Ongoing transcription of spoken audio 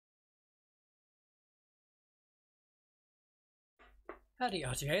Howdy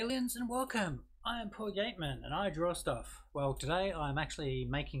ArtyAliens and welcome! I am Paul Yateman and I draw stuff. Well, today I'm actually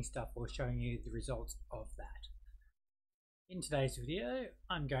making stuff or showing you the results of that. In today's video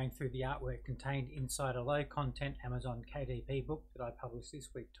I'm going through the artwork contained inside a low content Amazon KDP book that I published this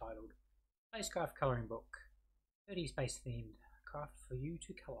week titled Spacecraft Colouring Book, 30 space themed craft for you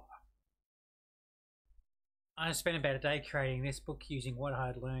to colour. I spent about a day creating this book using what I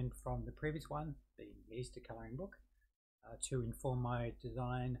had learned from the previous one, being the Easter colouring book, to inform my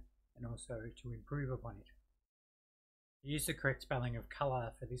design and also to improve upon it. I used the correct spelling of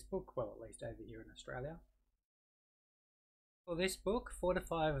colour for this book, well, at least over here in Australia. For this book, 4 to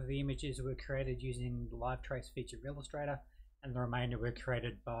 5 of the images were created using the Live Trace feature of Illustrator, and the remainder were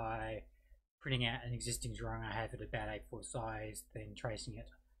created by printing out an existing drawing I have at about A4 size, then tracing it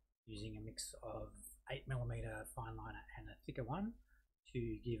using a mix of 8mm fine liner and a thicker one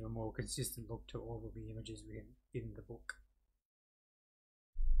to give a more consistent look to all of the images within the book.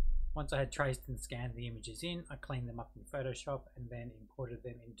 Once I had traced and scanned the images in, I cleaned them up in Photoshop and then imported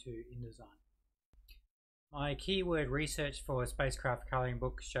them into InDesign. My keyword research for a Spacecraft colouring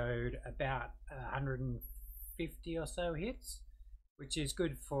book showed about 150 or so hits, which is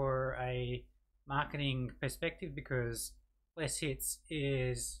good for a marketing perspective because less hits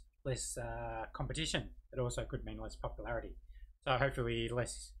is less competition. It also could mean less popularity. So hopefully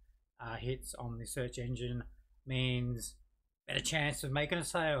less hits on the search engine means better chance of making a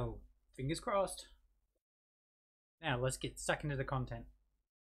sale. Fingers crossed. Now let's get stuck into the content.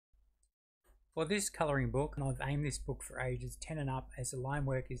 For this colouring book, and I've aimed this book for ages 10 and up as the line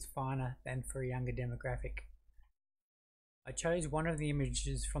work is finer than for a younger demographic. I chose one of the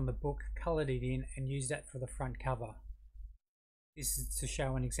images from the book, coloured it in and used that for the front cover. This is to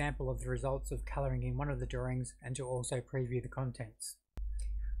show an example of the results of colouring in one of the drawings and to also preview the contents.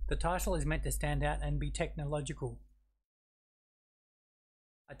 The title is meant to stand out and be technological.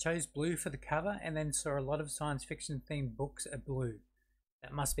 I chose blue for the cover and then saw a lot of science fiction themed books are blue.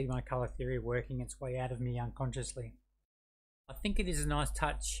 That must be my colour theory working its way out of me unconsciously. I think it is a nice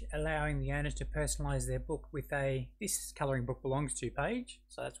touch allowing the owners to personalise their book with a "this colouring book belongs to" page,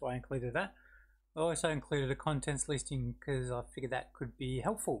 so that's why I included that. I also included a contents listing because I figured that could be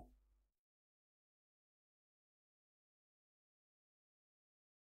helpful.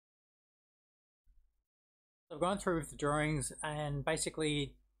 So I've gone through with the drawings and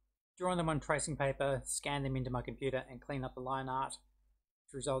basically drawn them on tracing paper, scanned them into my computer and cleaned up the line art,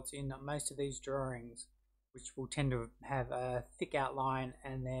 which results in most of these drawings, which will tend to have a thick outline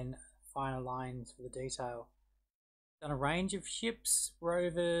and then finer lines for the detail. Done a range of ships,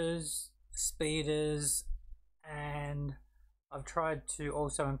 rovers, speeders, and I've tried to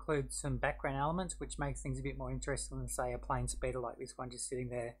also include some background elements which makes things a bit more interesting than say a plain speeder like this one just sitting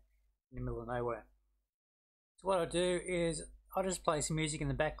there in the middle of nowhere. So what I'll do is I'll just play some music in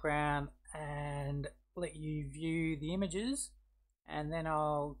the background and let you view the images, and then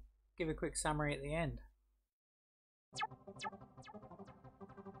I'll give a quick summary at the end.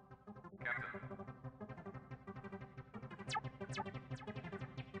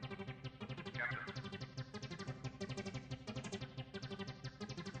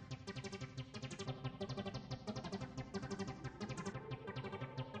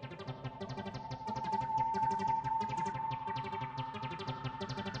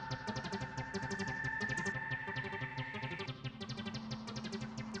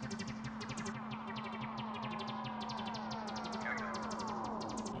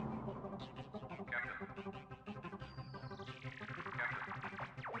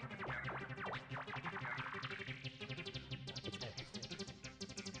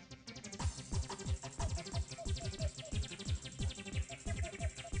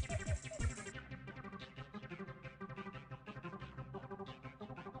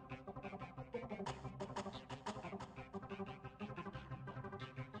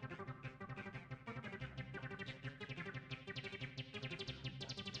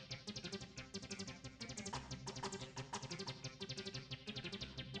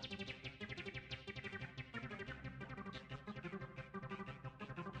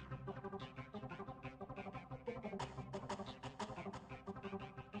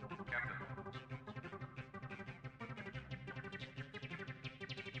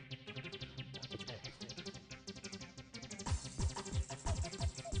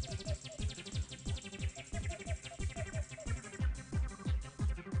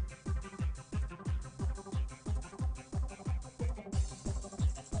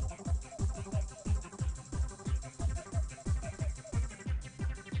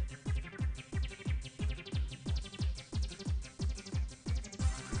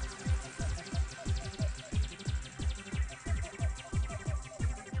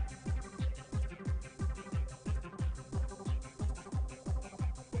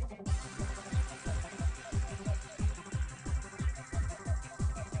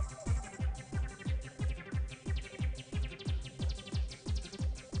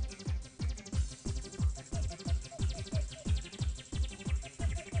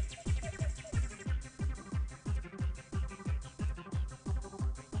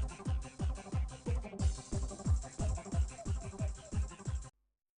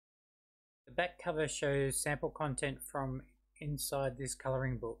 The back cover shows sample content from inside this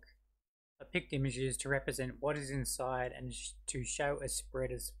colouring book. I picked images to represent what is inside and to show a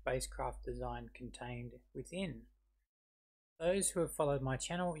spread of spacecraft design contained within. Those who have followed my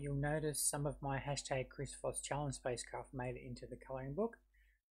channel, you'll notice some of my #ChrisFoss challenge spacecraft made it into the colouring book,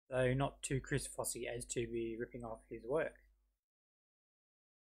 though not too Chris Fossy as to be ripping off his work.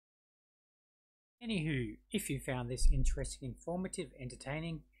 Anywho, if you found this interesting, informative,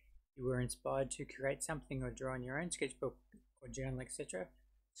 entertaining, you were inspired to create something or draw in your own sketchbook or journal, etc.,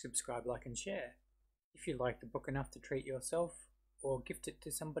 subscribe, like and share. If you like the book enough to treat yourself or gift it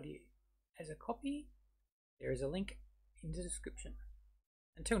to somebody as a copy, there is a link in the description.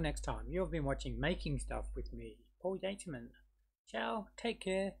 Until next time, you have been watching Making Stuff with me, Paul Yateman. Ciao, take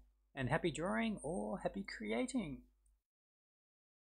care, and happy drawing or happy creating.